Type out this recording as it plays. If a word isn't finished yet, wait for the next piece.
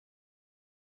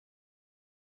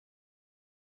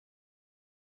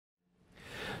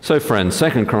So friends,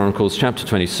 2 Chronicles chapter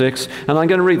 26, and I'm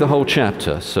going to read the whole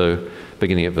chapter, so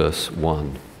beginning at verse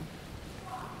 1.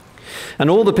 And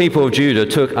all the people of Judah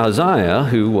took Uzziah,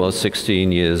 who was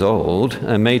 16 years old,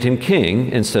 and made him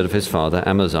king instead of his father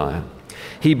Amaziah.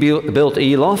 He built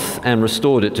Eloth and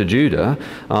restored it to Judah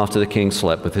after the king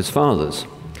slept with his fathers.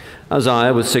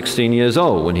 Uzziah was 16 years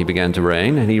old when he began to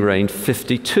reign, and he reigned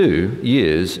 52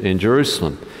 years in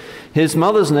Jerusalem. His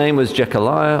mother's name was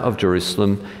Jechaliah of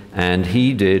Jerusalem, and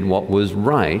he did what was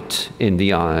right in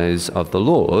the eyes of the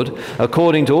Lord,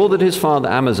 according to all that his father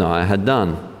Amaziah had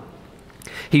done.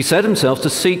 He set himself to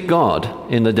seek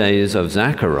God in the days of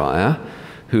Zechariah,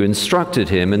 who instructed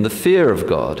him in the fear of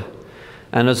God.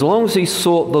 And as long as he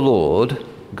sought the Lord,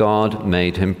 God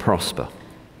made him prosper.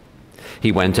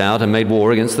 He went out and made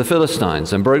war against the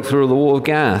Philistines and broke through the wall of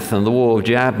Gath and the wall of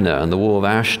Jabneh and the wall of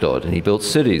Ashdod. And he built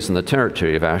cities in the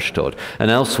territory of Ashdod and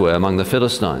elsewhere among the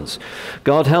Philistines.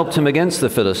 God helped him against the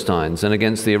Philistines and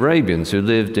against the Arabians who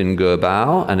lived in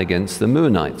Gurbaal and against the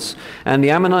Meunites. And the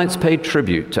Ammonites paid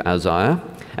tribute to Uzziah,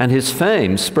 and his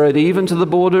fame spread even to the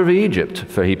border of Egypt,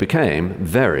 for he became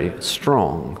very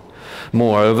strong.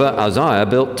 Moreover, Uzziah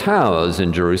built towers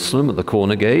in Jerusalem at the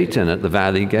corner gate and at the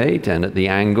valley gate and at the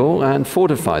angle and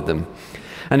fortified them.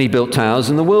 And he built towers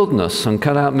in the wilderness and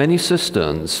cut out many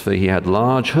cisterns, for he had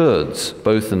large herds,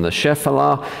 both in the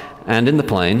Shephelah and in the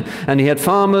plain. And he had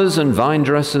farmers and vine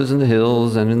dressers in the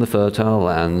hills and in the fertile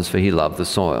lands, for he loved the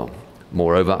soil.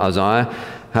 Moreover, Uzziah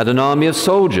had an army of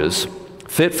soldiers,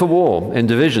 fit for war, in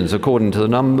divisions according to the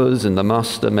numbers in the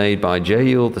muster made by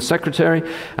Jehiel the secretary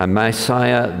and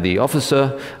Maaseiah the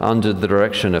officer, under the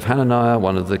direction of Hananiah,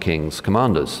 one of the king's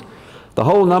commanders. The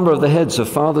whole number of the heads of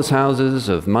fathers' houses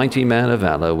of mighty men of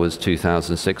valor was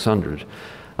 2,600.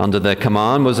 Under their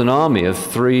command was an army of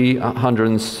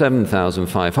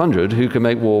 307,500 who could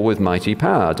make war with mighty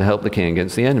power to help the king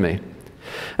against the enemy.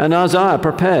 And Uzziah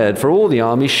prepared for all the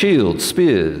army shields,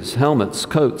 spears, helmets,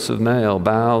 coats of mail,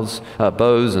 bows,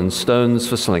 and stones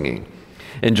for slinging.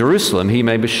 In Jerusalem he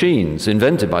made machines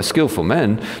invented by skillful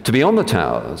men to be on the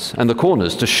towers and the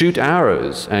corners to shoot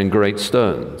arrows and great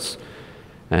stones.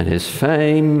 And his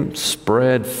fame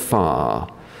spread far,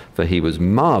 for he was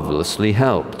marvelously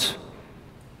helped,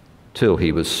 till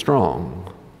he was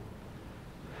strong.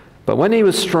 But when he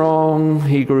was strong,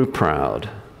 he grew proud,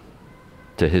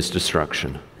 to his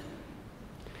destruction.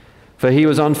 For he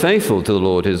was unfaithful to the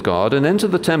Lord his God, and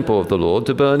entered the temple of the Lord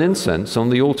to burn incense on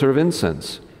the altar of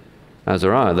incense.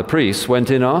 Azariah the priest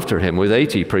went in after him with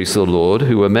 80 priests of the Lord,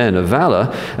 who were men of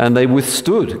valor, and they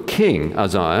withstood King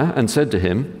Uzziah and said to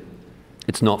him,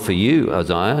 "It's not for you,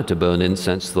 Uzziah, to burn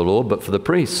incense to the Lord, but for the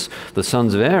priests, the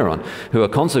sons of Aaron, who are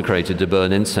consecrated to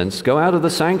burn incense. Go out of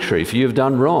the sanctuary, for you have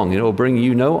done wrong. It will bring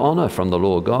you no honor from the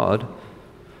Lord God."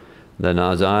 Then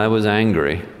Uzziah was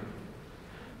angry.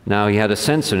 Now he had a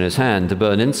censer in his hand to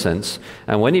burn incense,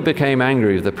 and when he became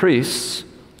angry with the priests,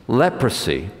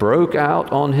 leprosy broke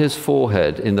out on his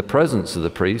forehead in the presence of the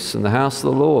priests in the house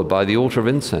of the Lord by the altar of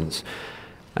incense.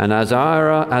 And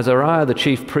Azariah the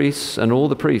chief priest and all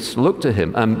the priests looked at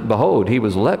him, and behold, he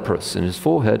was leprous in his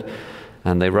forehead,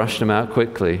 and they rushed him out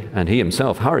quickly, and he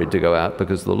himself hurried to go out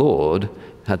because the Lord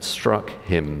had struck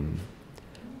him.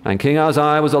 And King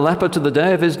Uzziah was a leper to the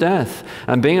day of his death,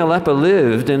 and being a leper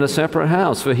lived in a separate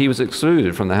house, for he was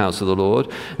excluded from the house of the Lord.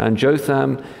 And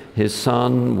Jotham his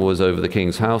son was over the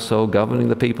king's household, governing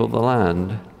the people of the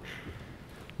land.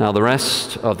 Now the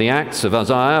rest of the acts of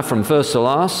Uzziah from first to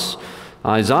last,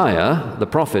 Isaiah the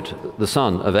prophet, the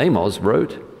son of Amoz,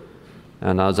 wrote.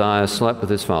 And Uzziah slept with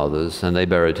his fathers, and they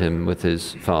buried him with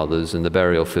his fathers in the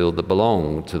burial field that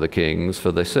belonged to the kings,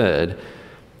 for they said,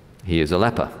 "He is a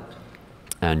leper."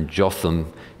 And Jotham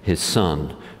his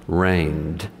son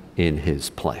reigned in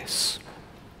his place.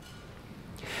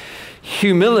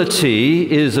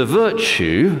 Humility is a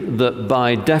virtue that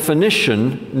by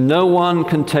definition no one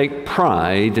can take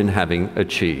pride in having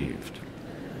achieved.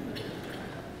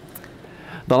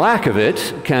 The lack of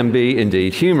it can be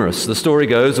indeed humorous. The story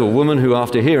goes of a woman who,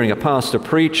 after hearing a pastor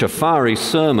preach a fiery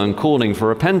sermon calling for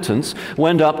repentance,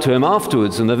 went up to him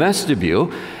afterwards in the vestibule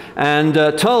and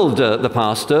told the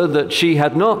pastor that she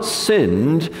had not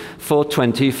sinned for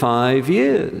 25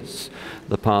 years.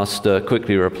 The pastor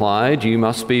quickly replied, "You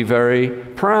must be very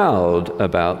proud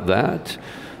about that,"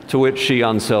 to which she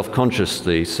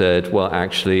unselfconsciously said, "Well,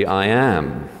 actually, I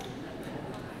am."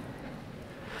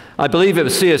 I believe it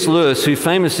was C.S. Lewis who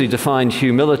famously defined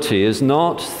humility as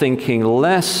not thinking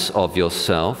less of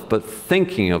yourself, but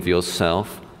thinking of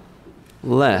yourself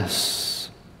less.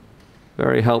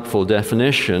 Very helpful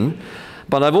definition.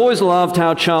 But I've always loved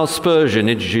how Charles Spurgeon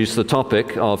introduced the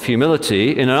topic of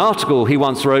humility in an article he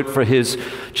once wrote for his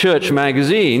church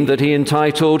magazine that he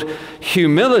entitled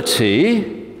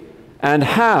 "Humility and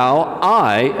How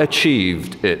I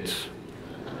Achieved It."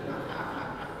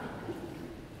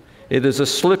 It is a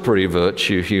slippery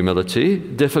virtue, humility,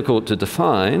 difficult to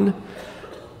define,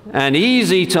 and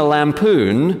easy to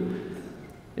lampoon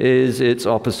is its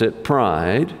opposite,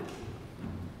 pride.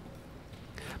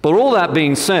 But all that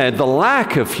being said, the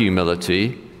lack of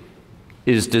humility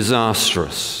is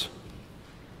disastrous.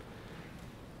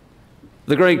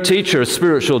 The great teacher of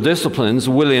spiritual disciplines,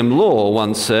 William Law,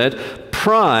 once said,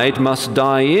 "Pride must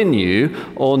die in you,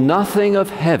 or nothing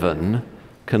of heaven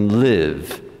can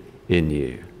live in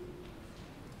you."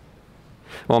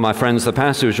 Well, my friends, the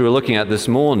passage we're looking at this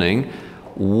morning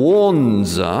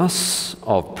warns us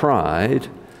of pride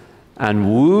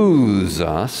and woos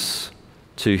us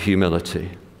to humility.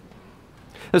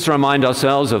 Let's remind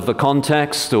ourselves of the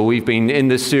context. We've been in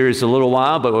this series a little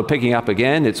while, but we're picking up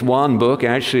again. It's one book,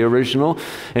 actually original.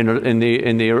 In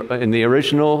the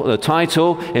original, the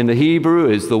title in the Hebrew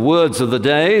is "The Words of the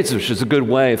Days," which is a good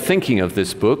way of thinking of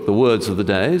this book, "The Words of the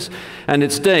Days." And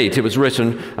its date, it was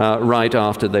written right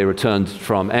after they returned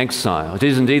from exile. It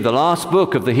is indeed the last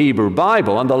book of the Hebrew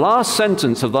Bible, and the last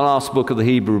sentence of the last book of the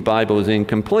Hebrew Bible is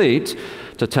incomplete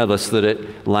to tell us that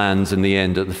it lands in the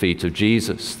end at the feet of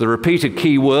Jesus. The repeated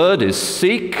key word is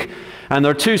 "seek," and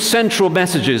there are two central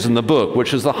messages in the book,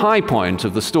 which is the high point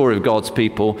of the story of God's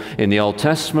people in the Old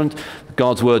Testament: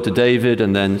 God's word to David,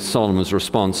 and then Solomon's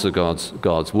response to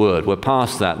God's word. We're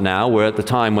past that now. We're at the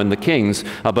time when the kings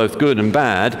are both good and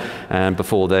bad, and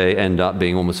before they end up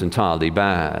being almost entirely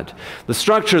bad. The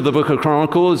structure of the book of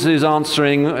Chronicles is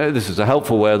answering, this is a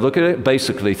helpful way of looking at it,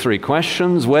 basically three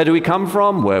questions. Where do we come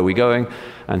from? Where are we going?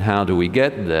 And how do we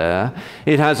get there?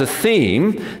 It has a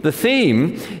theme. The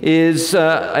theme is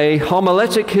a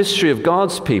homiletic history of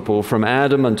God's people from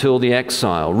Adam until the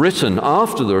exile, written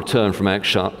after the return from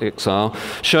exile,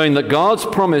 showing that God's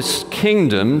promised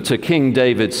kingdom to King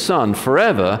David's son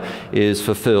forever is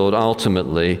fulfilled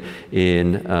ultimately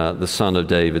in the Son of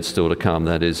David still to come,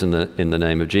 that is, in the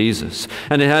name of Jesus.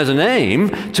 And it has an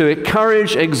aim to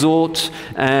encourage, exhort,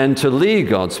 and to lead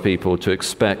God's people to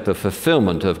expect the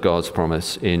fulfillment of God's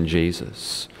promise in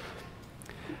Jesus.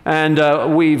 And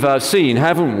we've seen,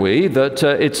 haven't we, that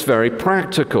it's very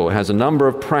practical. It has a number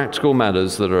of practical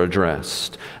matters that are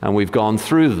addressed, and we've gone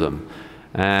through them.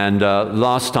 And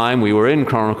last time we were in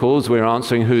Chronicles, we were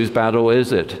answering whose battle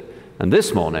is it? And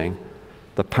this morning,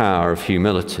 the power of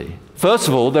humility. First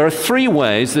of all, there are three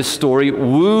ways this story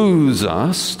woos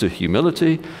us to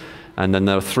humility, and then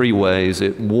there are three ways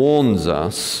it warns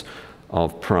us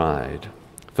of pride.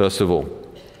 First of all,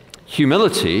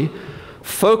 humility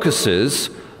focuses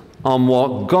on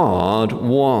what God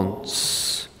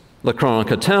wants. The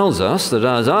Chronicle tells us that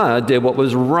Isaiah did what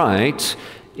was right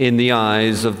in the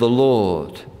eyes of the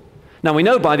Lord. Now we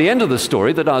know by the end of the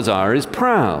story that Isaiah is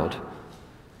proud,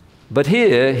 but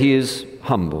here he is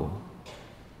humble.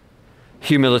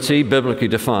 Humility, biblically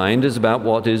defined, is about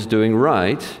what is doing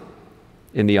right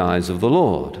in the eyes of the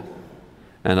Lord.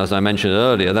 And as I mentioned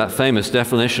earlier, that famous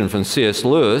definition from C.S.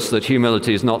 Lewis, that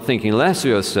humility is not thinking less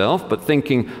of yourself, but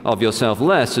thinking of yourself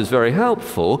less, is very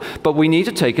helpful, but we need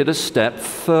to take it a step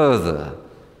further.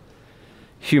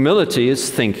 Humility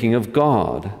is thinking of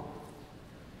God.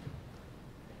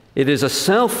 It is a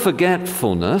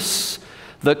self-forgetfulness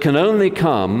that can only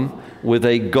come with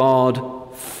a God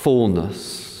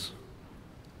fullness.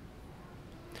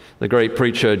 The great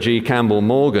preacher G. Campbell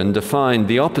Morgan defined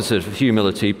the opposite of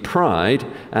humility, pride,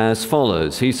 as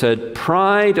follows. He said,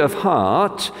 "Pride of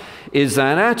heart is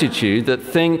that attitude that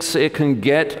thinks it can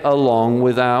get along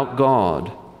without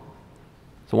God."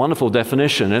 It's a wonderful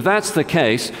definition. If that's the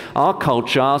case, our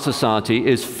culture, our society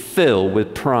is filled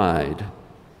with pride.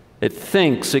 It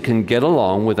thinks it can get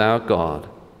along without God.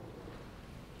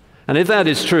 And if that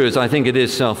is true, as I think it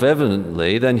is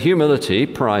self-evidently, then humility,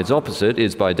 pride's opposite,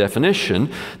 is by definition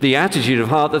the attitude of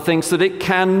heart that thinks that it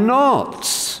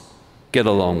cannot get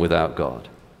along without God,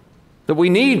 that we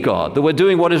need God, that we're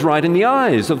doing what is right in the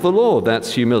eyes of the Lord.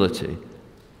 That's humility.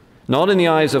 Not in the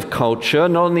eyes of culture,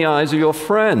 not in the eyes of your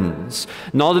friends,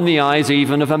 not in the eyes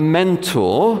even of a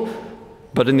mentor,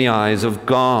 but in the eyes of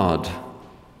God.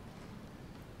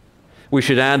 We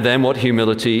should add then what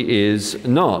humility is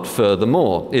not,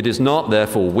 furthermore. It is not,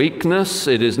 therefore, weakness.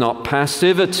 It is not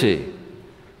passivity.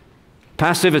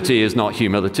 Passivity is not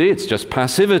humility. It's just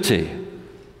passivity.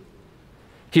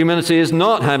 Humility is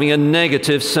not having a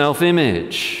negative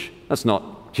self-image. That's not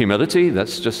humility.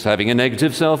 That's just having a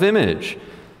negative self-image.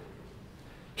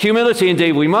 Humility,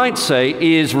 indeed, we might say,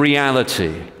 is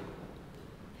reality.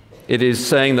 It is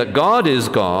saying that God is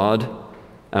God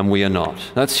and we are not.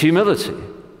 That's humility.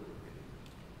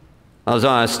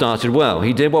 Isaiah started well.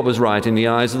 He did what was right in the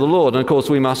eyes of the Lord. And of course,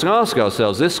 we must ask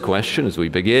ourselves this question as we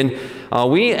begin. Are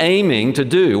we aiming to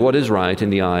do what is right in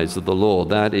the eyes of the Lord?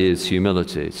 That is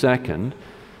humility. Second,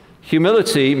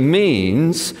 humility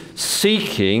means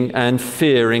seeking and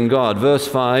fearing God. Verse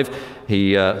 5,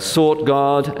 he sought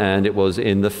God, and it was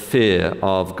in the fear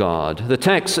of God. The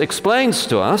text explains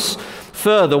to us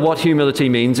further what humility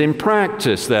means in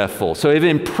practice, therefore. So if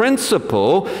in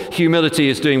principle humility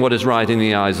is doing what is right in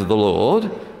the eyes of the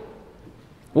Lord,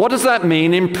 what does that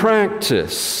mean in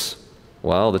practice?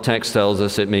 Well, the text tells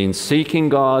us it means seeking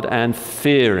God and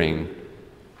fearing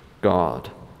God.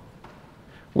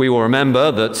 We will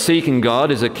remember that seeking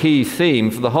God is a key theme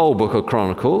for the whole book of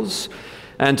Chronicles.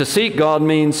 And to seek God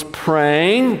means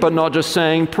praying, but not just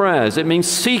saying prayers. It means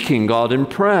seeking God in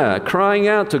prayer, crying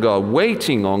out to God,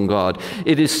 waiting on God.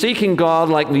 It is seeking God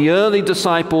like the early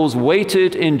disciples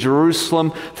waited in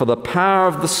Jerusalem for the power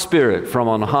of the Spirit from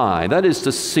on high. That is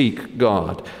to seek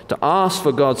God, to ask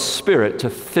for God's Spirit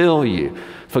to fill you,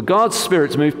 for God's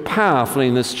Spirit to move powerfully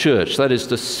in this church. That is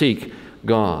to seek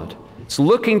God. It's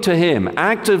looking to Him,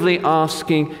 actively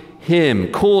asking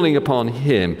Him, calling upon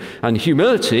Him. And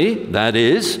humility, that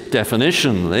is,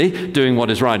 definitionally, doing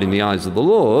what is right in the eyes of the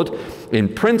Lord, in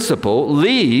principle,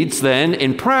 leads then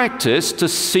in practice to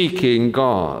seeking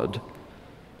God.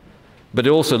 But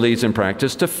it also leads in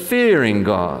practice to fearing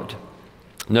God.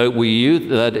 Note will you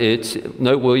that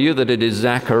it is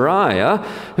Zechariah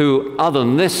who, other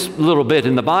than this little bit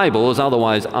in the Bible, is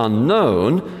otherwise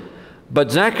unknown,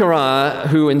 but Zechariah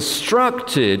who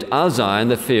instructed Uzziah in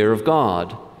the fear of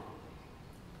God.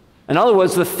 In other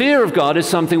words, the fear of God is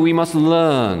something we must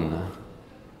learn.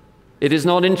 It is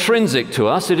not intrinsic to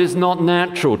us. It is not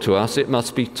natural to us. It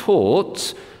must be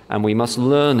taught, and we must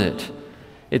learn it.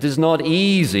 It is not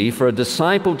easy for a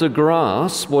disciple to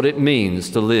grasp what it means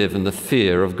to live in the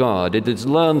fear of God. It is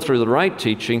learned through the right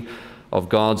teaching of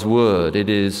God's Word. It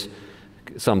is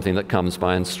something that comes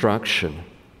by instruction.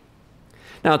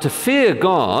 Now, to fear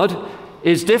God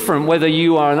is different whether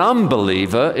you are an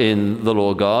unbeliever in the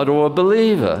Lord God or a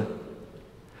believer.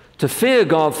 To fear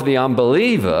God for the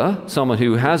unbeliever, someone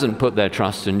who hasn't put their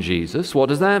trust in Jesus, what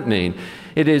does that mean?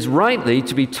 It is rightly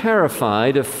to be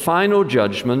terrified of final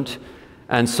judgment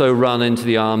and so run into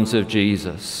the arms of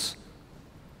Jesus.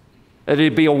 It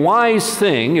would be a wise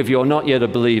thing, if you're not yet a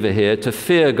believer here, to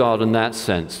fear God in that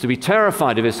sense, to be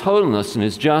terrified of His holiness and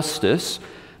His justice,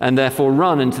 and therefore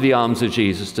run into the arms of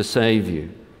Jesus to save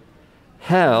you.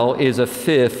 Hell is a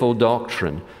fearful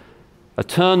doctrine.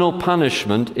 Eternal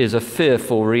punishment is a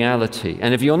fearful reality.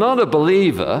 And if you're not a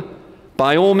believer,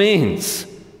 by all means,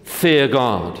 fear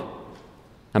God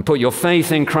and put your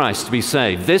faith in Christ to be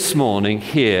saved this morning,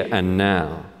 here and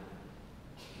now.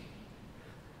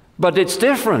 But it's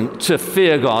different to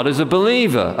fear God as a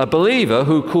believer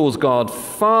who calls God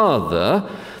Father.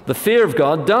 The fear of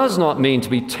God does not mean to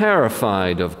be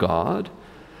terrified of God,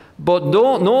 but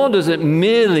nor does it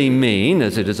merely mean,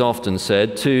 as it is often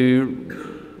said, to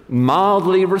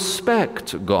mildly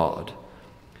respect God.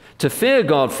 To fear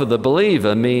God for the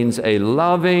believer means a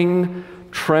loving,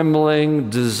 trembling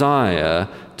desire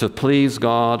to please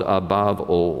God above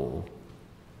all.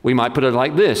 We might put it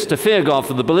like this: to fear God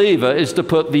for the believer is to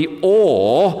put the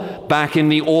awe back in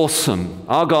the awesome.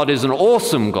 Our God is an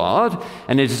awesome God,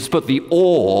 and it is to put the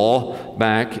awe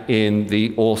back in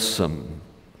the awesome.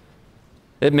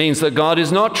 It means that God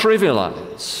is not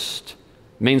trivialized.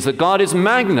 It means that God is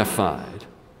magnified.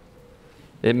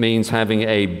 It means having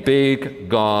a big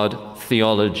God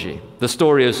theology. The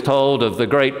story is told of the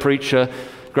great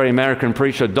American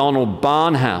preacher, Donald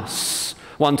Barnhouse.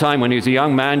 One time when he was a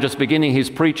young man just beginning his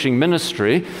preaching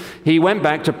ministry, he went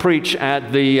back to preach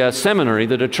at the seminary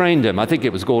that had trained him. I think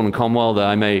it was Gordon Conwell, though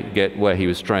I may get where he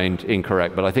was trained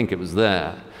incorrect, but I think it was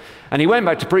there. And he went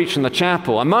back to preach in the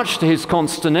chapel, and much to his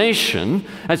consternation,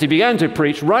 as he began to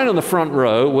preach, right on the front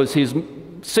row was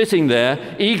sitting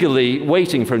there, eagerly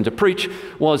waiting for him to preach,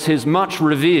 was his much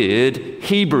revered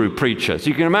Hebrew preacher.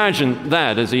 So you can imagine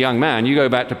that as a young man. You go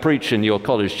back to preach in your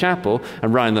college chapel,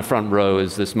 and right in the front row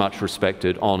is this much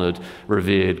respected, honored,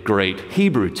 revered, great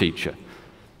Hebrew teacher.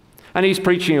 And he's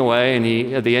preaching away,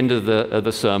 and at the end of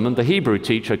the sermon, the Hebrew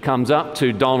teacher comes up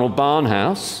to Donald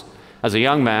Barnhouse as a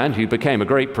young man who became a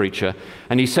great preacher,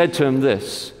 and he said to him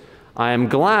this: "I am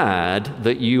glad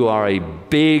that you are a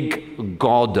big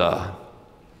Godder."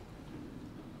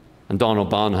 And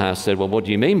Donald Barnhouse said, "Well, what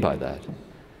do you mean by that?"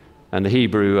 And the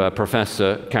Hebrew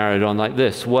professor carried on like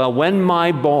this: well, when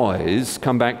my boys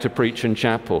come back to preach in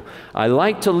chapel, I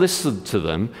like to listen to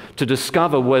them to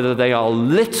discover whether they are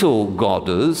little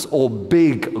Godders or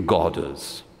big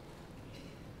Godders.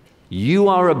 You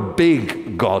are a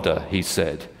big Godder, he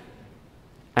said,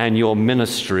 and your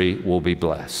ministry will be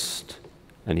blessed.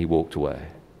 And he walked away.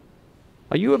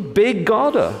 Are you a big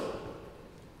Godder?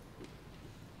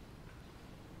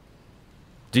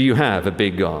 Do you have a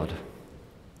big God?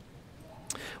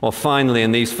 Well, finally,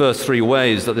 in these first three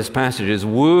ways that this passage is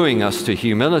wooing us to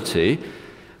humility,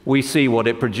 we see what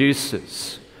it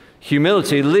produces.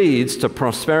 Humility leads to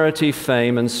prosperity,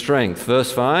 fame, and strength.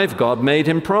 Verse 5, God made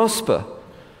him prosper.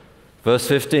 Verse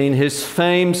 15, his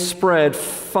fame spread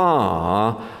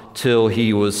far till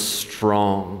he was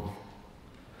strong.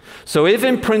 So if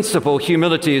in principle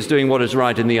humility is doing what is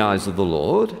right in the eyes of the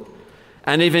Lord,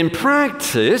 and if in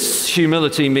practice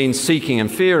humility means seeking and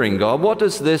fearing God, what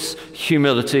does this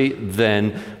humility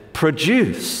then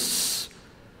produce?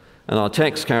 And our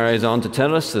text carries on to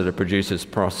tell us that it produces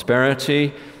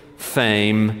prosperity,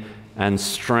 fame, and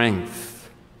strength.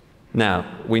 Now,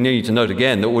 we need to note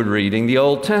again that we're reading the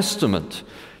Old Testament.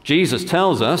 Jesus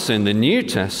tells us in the New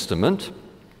Testament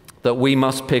that we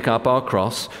must pick up our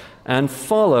cross and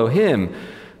follow him.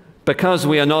 Because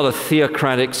we are not a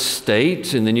theocratic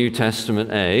state in the New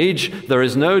Testament age, there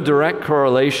is no direct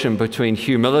correlation between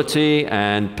humility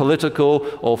and political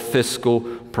or fiscal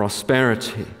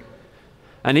prosperity.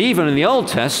 And even in the Old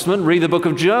Testament, read the book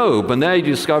of Job, and there you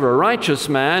discover a righteous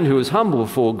man who was humble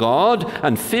before God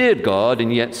and feared God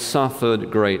and yet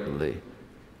suffered greatly.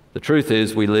 The truth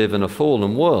is, we live in a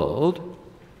fallen world,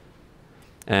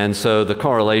 and so the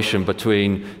correlation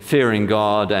between fearing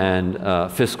God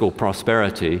and fiscal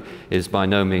prosperity is by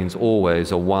no means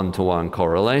always a one-to-one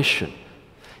correlation.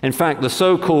 In fact, the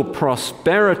so-called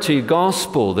prosperity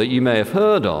gospel that you may have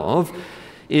heard of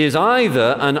is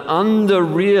either an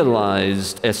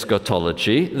under-realized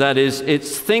eschatology, that is,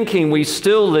 it's thinking we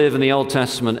still live in the Old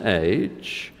Testament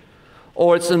age,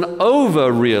 or it's an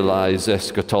over-realized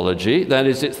eschatology, that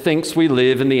is, it thinks we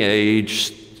live in the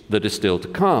age that is still to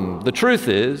come. The truth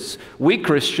is, we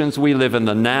Christians, we live in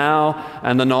the now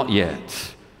and the not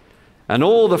yet. And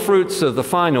all the fruits of the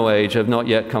final age have not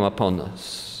yet come upon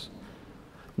us.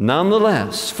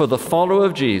 Nonetheless, for the follower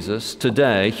of Jesus,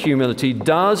 today, humility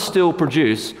does still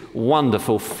produce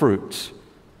wonderful fruit.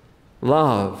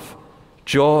 Love,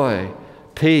 joy,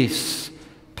 peace,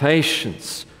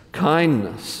 patience,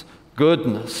 kindness,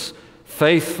 goodness,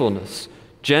 faithfulness,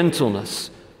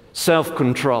 gentleness,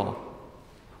 self-control.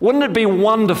 Wouldn't it be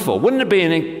wonderful? Wouldn't it be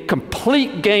a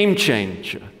complete game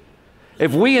changer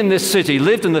if we in this city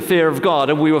lived in the fear of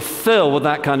God and we were filled with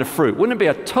that kind of fruit? Wouldn't it be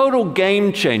a total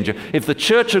game changer if the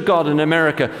Church of God in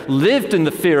America lived in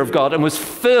the fear of God and was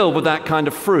filled with that kind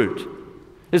of fruit?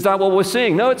 Is that what we're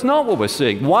seeing? No, it's not what we're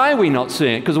seeing. Why are we not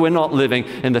seeing it? Because we're not living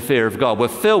in the fear of God. We're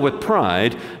filled with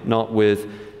pride, not with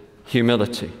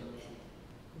humility.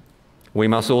 We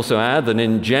must also add that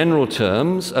in general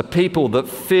terms, a people that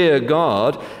fear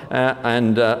God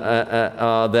and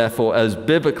are therefore, as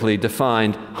biblically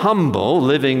defined, humble,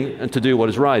 living to do what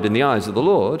is right in the eyes of the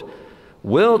Lord,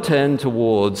 will tend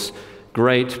towards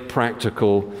great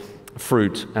practical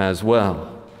fruit as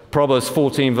well. Proverbs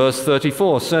 14 verse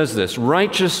 34 says this: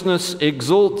 righteousness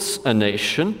exalts a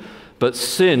nation, but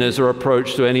sin is a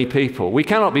reproach to any people. We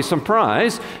cannot be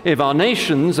surprised if our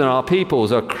nations and our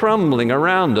peoples are crumbling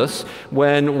around us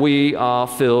when we are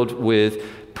filled with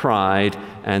pride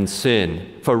and sin.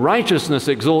 For righteousness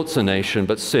exalts a nation,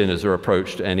 but sin is a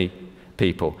reproach to any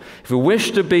people. If we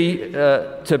wish to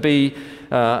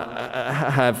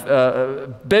have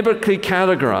biblically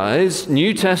categorized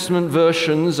New Testament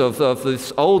versions of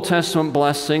this Old Testament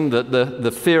blessing that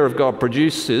the fear of God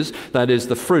produces, that is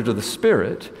the fruit of the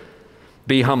Spirit,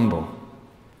 be humble.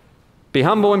 Be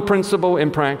humble in principle,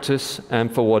 in practice,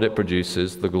 and for what it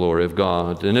produces, the glory of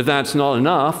God. And if that's not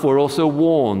enough, we're also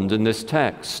warned in this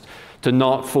text to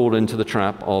not fall into the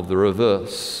trap of the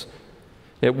reverse.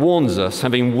 It warns us,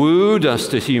 having wooed us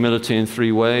to humility in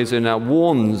three ways, and it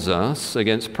warns us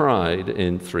against pride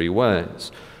in three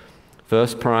ways.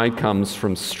 First, pride comes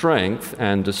from strength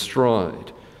and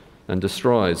destroys.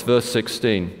 Verse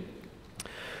 16.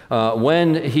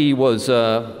 When he was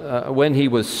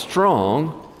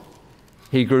strong,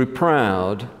 he grew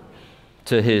proud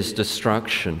to his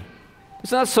destruction.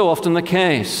 It's not so often the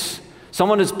case.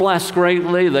 Someone is blessed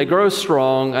greatly, they grow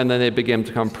strong, and then they begin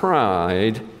to become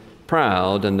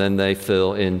proud, and then they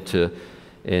fall into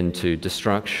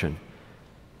destruction.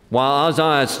 While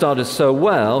Isaiah started so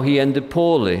well, he ended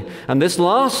poorly. And this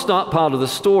last part of the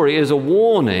story is a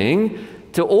warning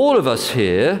to all of us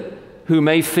here who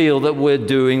may feel that we're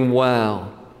doing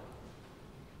well.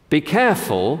 Be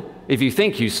careful, if you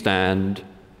think you stand,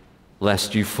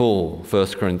 lest you fall. 1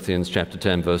 Corinthians chapter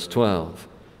 10, verse 12.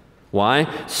 Why?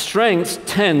 Strength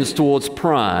tends towards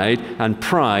pride, and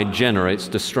pride generates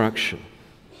destruction.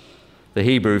 The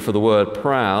Hebrew for the word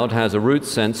proud has a root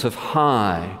sense of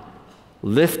high,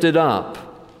 lifted up.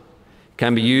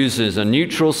 Can be used as a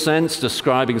neutral sense,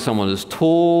 describing someone as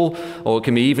tall, or it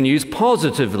can be even used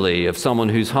positively of someone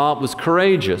whose heart was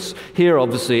courageous. Here,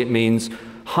 obviously, it means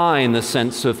high in the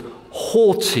sense of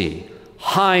haughty,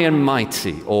 high and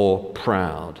mighty, or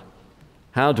proud.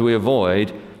 How do we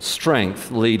avoid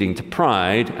strength leading to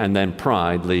pride and then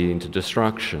pride leading to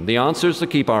destruction? The answer is to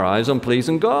keep our eyes on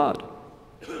pleasing God,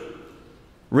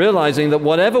 realizing that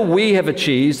whatever we have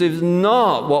achieved is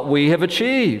not what we have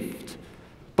achieved,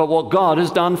 but what God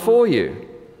has done for you.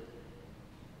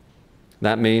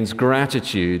 That means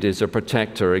gratitude is a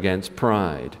protector against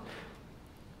pride.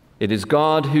 It is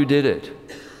God who did it.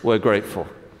 We're grateful.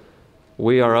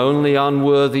 We are only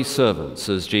unworthy servants,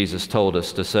 as Jesus told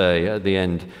us to say at the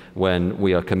end when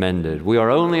we are commended. We are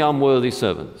only unworthy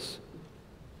servants.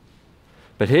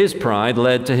 But his pride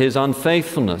led to his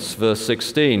unfaithfulness. Verse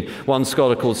 16. One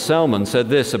scholar called Selman said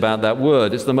this about that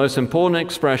word: it's the most important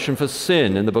expression for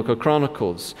sin in the book of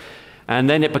Chronicles. And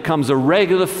then it becomes a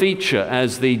regular feature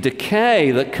as the decay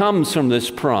that comes from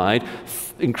this pride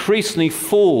increasingly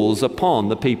falls upon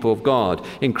the people of God,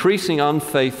 increasing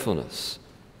unfaithfulness.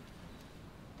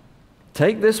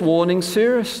 Take this warning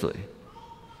seriously.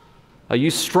 Are you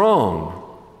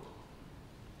strong?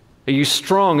 Are you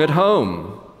strong at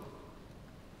home?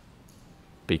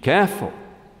 Be careful.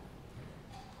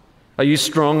 Are you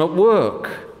strong at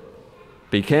work?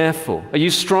 Be careful. Are you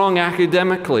strong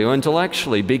academically or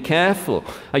intellectually? Be careful.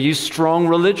 Are you strong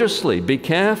religiously? Be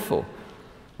careful.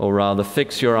 Or rather,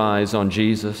 fix your eyes on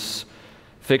Jesus.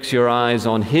 Fix your eyes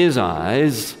on his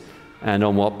eyes and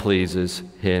on what pleases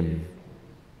him.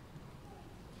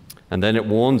 And then it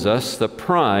warns us that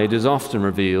pride is often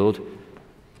revealed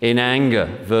in anger.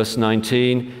 Verse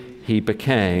 19, he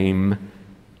became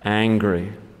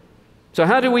angry. So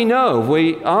how do we know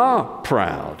we are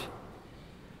proud?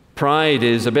 Pride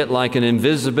is a bit like an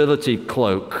invisibility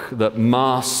cloak that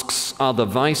masks other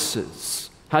vices.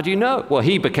 How do you know? Well,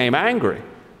 he became angry.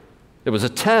 It was a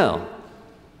tell.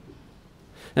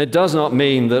 And it does not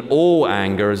mean that all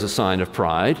anger is a sign of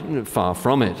pride. Far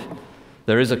from it.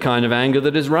 There is a kind of anger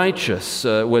that is righteous.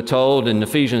 We're told in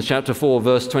Ephesians chapter 4,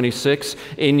 verse 26,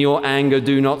 in your anger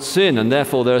do not sin. And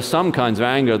therefore there are some kinds of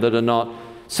anger that are not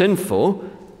sinful.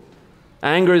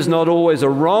 Anger is not always a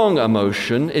wrong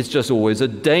emotion. It's just always a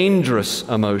dangerous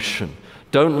emotion.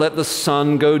 Don't let the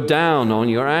sun go down on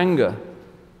your anger.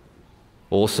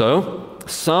 Also,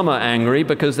 some are angry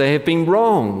because they have been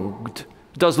wronged.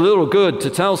 It does little good to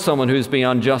tell someone who's been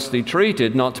unjustly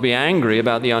treated not to be angry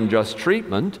about the unjust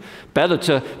treatment. Better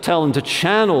to tell them to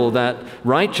channel that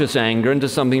righteous anger into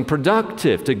something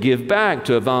productive, to give back,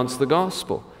 to advance the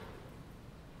gospel.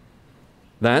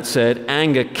 That said,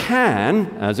 anger can,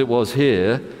 as it was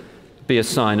here, be a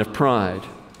sign of pride.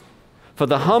 For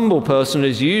the humble person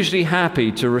is usually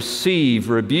happy to receive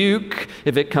rebuke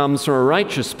if it comes from a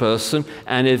righteous person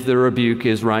and if the rebuke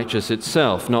is righteous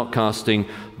itself, not casting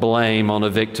blame on a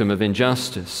victim of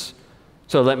injustice.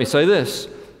 So let me say this.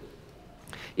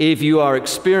 If you are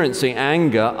experiencing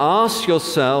anger, ask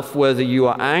yourself whether you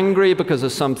are angry because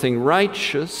of something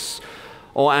righteous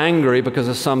or angry because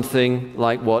of something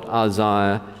like what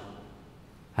Isaiah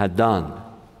had done.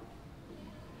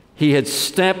 He had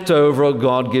stepped over a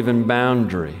God-given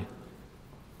boundary.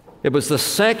 It was the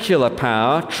secular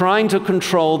power trying to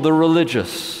control the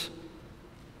religious.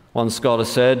 One scholar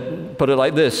said, put it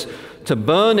like this: to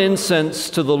burn incense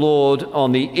to the Lord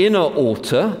on the inner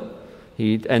altar,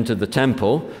 he entered the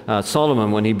temple.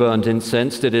 Solomon, when he burned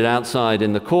incense, did it outside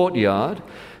in the courtyard.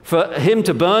 For him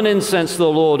to burn incense to the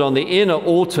Lord on the inner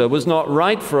altar was not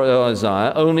right for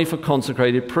Isaiah, only for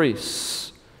consecrated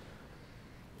priests.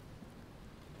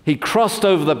 He crossed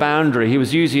over the boundary. He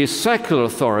was using his secular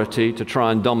authority to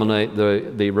try and dominate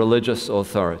the religious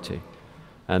authority.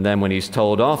 And then when he's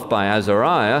told off by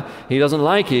Azariah, he doesn't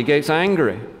like it. He gets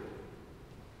angry.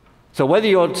 So whether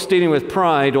you're dealing with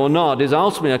pride or not is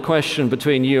ultimately a question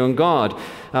between you and God.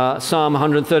 Psalm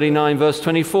 139 verse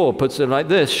 24 puts it like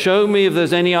this: show me if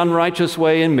there's any unrighteous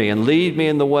way in me and lead me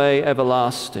in the way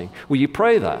everlasting. Will you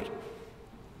pray that?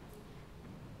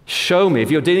 Show me.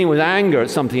 If you're dealing with anger at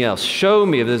something else, show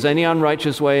me if there's any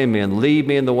unrighteous way in me and lead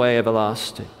me in the way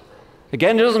everlasting.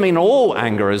 Again, it doesn't mean all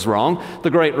anger is wrong. The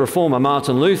great reformer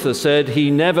Martin Luther said he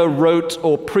never wrote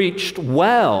or preached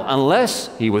well unless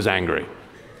he was angry.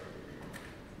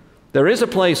 There is a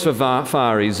place for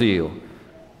fiery zeal,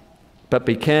 but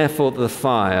be careful that the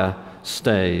fire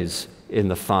stays in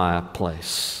the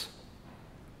fireplace.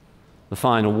 The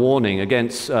final warning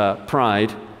against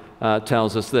pride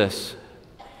tells us this.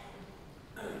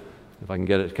 If I can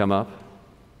get it to come up.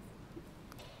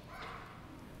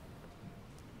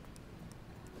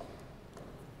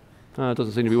 It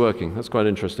doesn't seem to be working. That's quite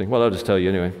interesting. Well, I'll just tell you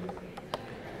anyway.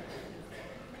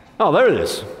 Oh, there it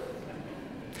is.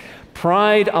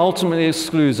 Pride ultimately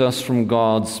excludes us from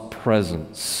God's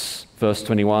presence. Verse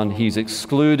 21, he's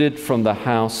excluded from the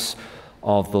house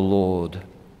of the Lord.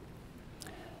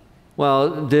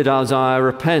 Well, did Isaiah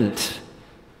repent?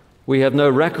 We have no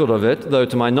record of it, though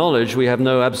to my knowledge we have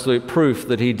no absolute proof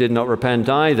that he did not repent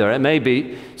either. It may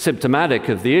be symptomatic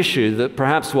of the issue that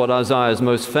perhaps what Isaiah is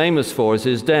most famous for is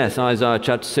his death. Isaiah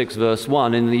chapter 6 verse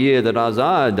 1, in the year that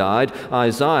Isaiah died,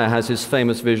 Isaiah has his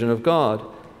famous vision of God.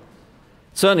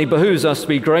 It certainly behooves us to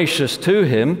be gracious to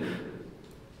him.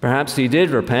 Perhaps he did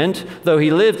repent, though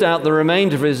he lived out the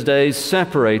remainder of his days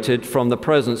separated from the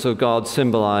presence of God,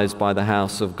 symbolized by the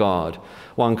house of God.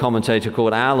 One commentator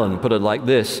called Allen put it like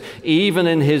this: even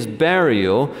in his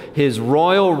burial, his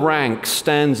royal rank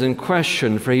stands in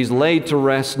question, for he's laid to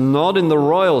rest not in the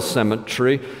royal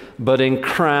cemetery, but in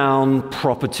crown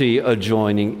property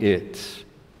adjoining it.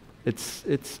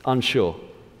 It's unsure.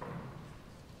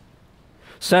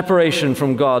 Separation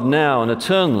from God now and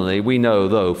eternally, we know,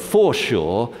 though, for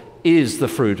sure, is the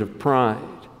fruit of pride.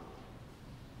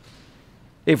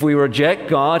 If we reject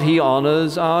God, he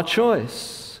honors our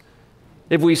choice.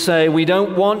 If we say, we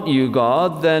don't want you,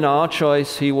 God, then our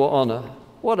choice he will honor.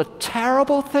 What a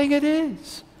terrible thing it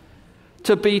is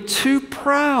to be too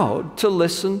proud to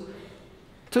listen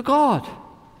to God.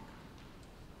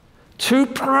 Too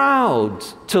proud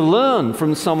to learn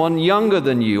from someone younger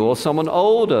than you, or someone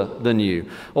older than you,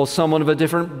 or someone of a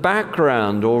different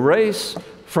background or race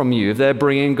from you, if they're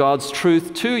bringing God's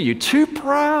truth to you. Too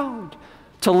proud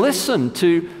to listen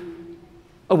to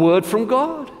a word from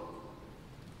God.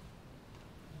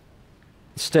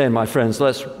 Instead, my friends,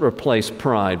 let's replace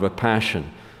pride with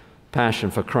passion.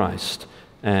 Passion for Christ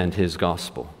and his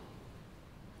gospel.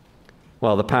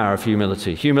 Well, the power of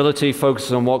humility. Humility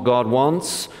focuses on what God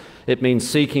wants. It means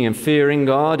seeking and fearing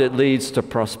God. It leads to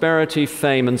prosperity,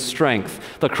 fame, and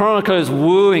strength. The Chronicles is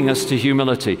wooing us to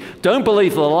humility. Don't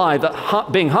believe the lie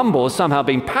that being humble is somehow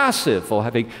being passive or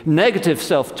having negative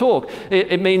self-talk.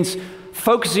 It means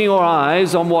focusing your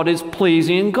eyes on what is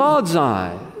pleasing in God's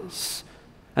eyes.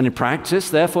 And in practice,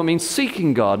 therefore, it means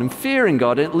seeking God and fearing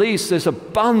God. At least there's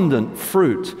abundant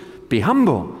fruit. Be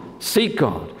humble. Seek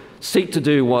God. Seek to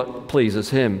do what pleases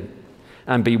him.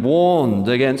 And be warned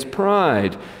against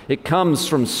pride. It comes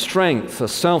from strength, a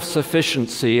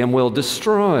self-sufficiency, and will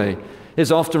destroy.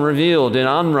 Is often revealed in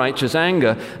unrighteous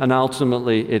anger, and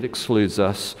ultimately it excludes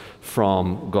us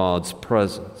from God's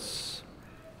presence.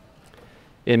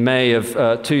 In May of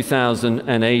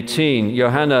 2018,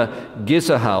 Johanna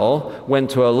Gisahal went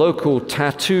to a local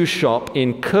tattoo shop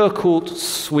in Kirkult,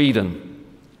 Sweden.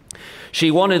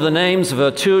 She wanted the names of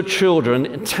her 2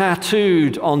 children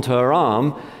tattooed onto her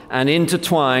arm and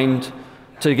intertwined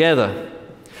together.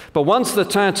 But once the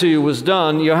tattoo was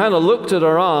done, Johanna looked at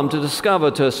her arm to discover,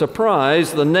 to her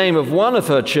surprise, the name of one of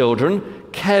her children,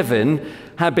 Kevin,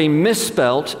 had been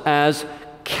misspelt as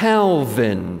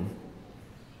Calvin.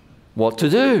 What to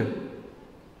do?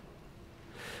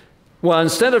 Well,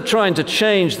 instead of trying to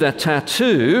change that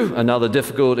tattoo, another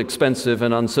difficult, expensive,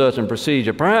 and uncertain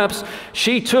procedure, perhaps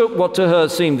she took what to her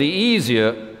seemed the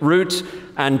easier route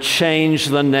and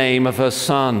changed the name of her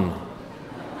son.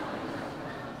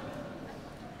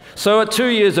 So at 2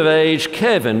 years of age,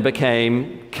 Kevin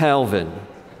became Calvin.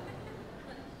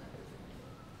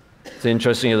 It's an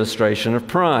interesting illustration of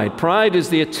pride. Pride is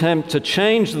the attempt to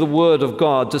change the word of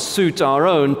God to suit our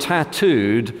own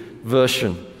tattooed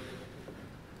version.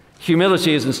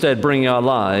 Humility is instead bringing our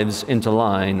lives into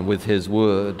line with his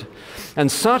word.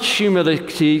 And such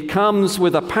humility comes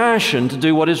with a passion to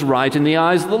do what is right in the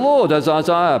eyes of the Lord, as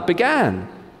Isaiah began.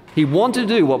 He wanted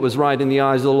to do what was right in the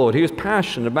eyes of the Lord. He was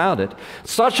passionate about it.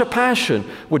 Such a passion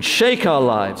would shake our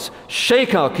lives,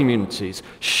 shake our communities,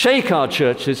 shake our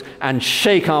churches, and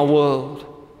shake our world.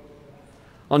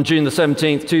 On June the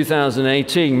 17th,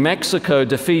 2018, Mexico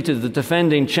defeated the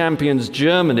defending champions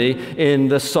Germany in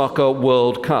the Soccer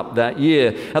World Cup that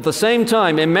year. At the same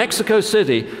time, in Mexico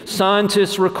City,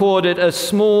 scientists recorded a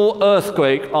small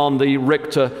earthquake on the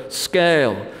Richter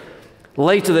scale.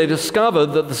 Later, they discovered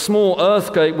that the small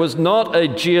earthquake was not a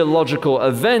geological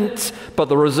event, but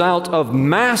the result of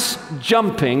mass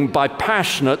jumping by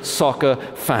passionate soccer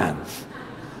fans.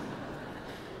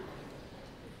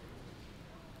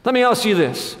 Let me ask you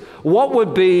this. what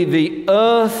would be the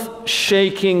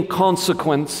earth-shaking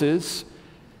consequences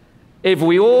if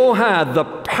we all had the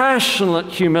passionate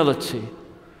humility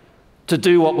to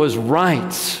do what was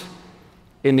right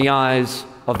in the eyes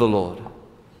of the Lord?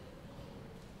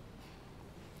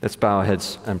 Let's bow our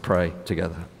heads and pray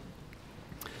together.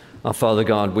 Our Father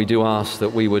God, we do ask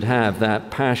that we would have that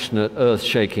passionate,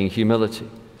 earth-shaking humility,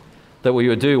 that we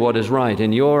would do what is right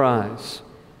in your eyes.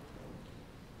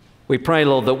 We pray,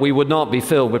 Lord, that we would not be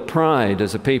filled with pride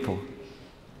as a people,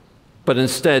 but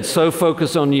instead so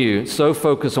focus on you, so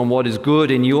focus on what is good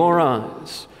in your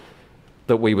eyes,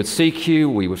 that we would seek you,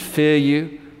 we would fear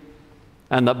you,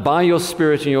 and that by your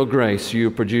Spirit and your grace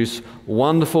you produce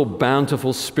wonderful,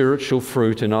 bountiful spiritual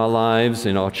fruit in our lives,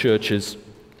 in our churches,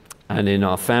 and in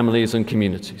our families and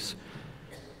communities.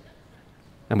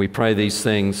 And we pray these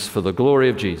things for the glory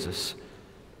of Jesus,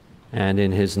 and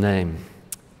in his name,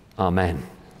 amen.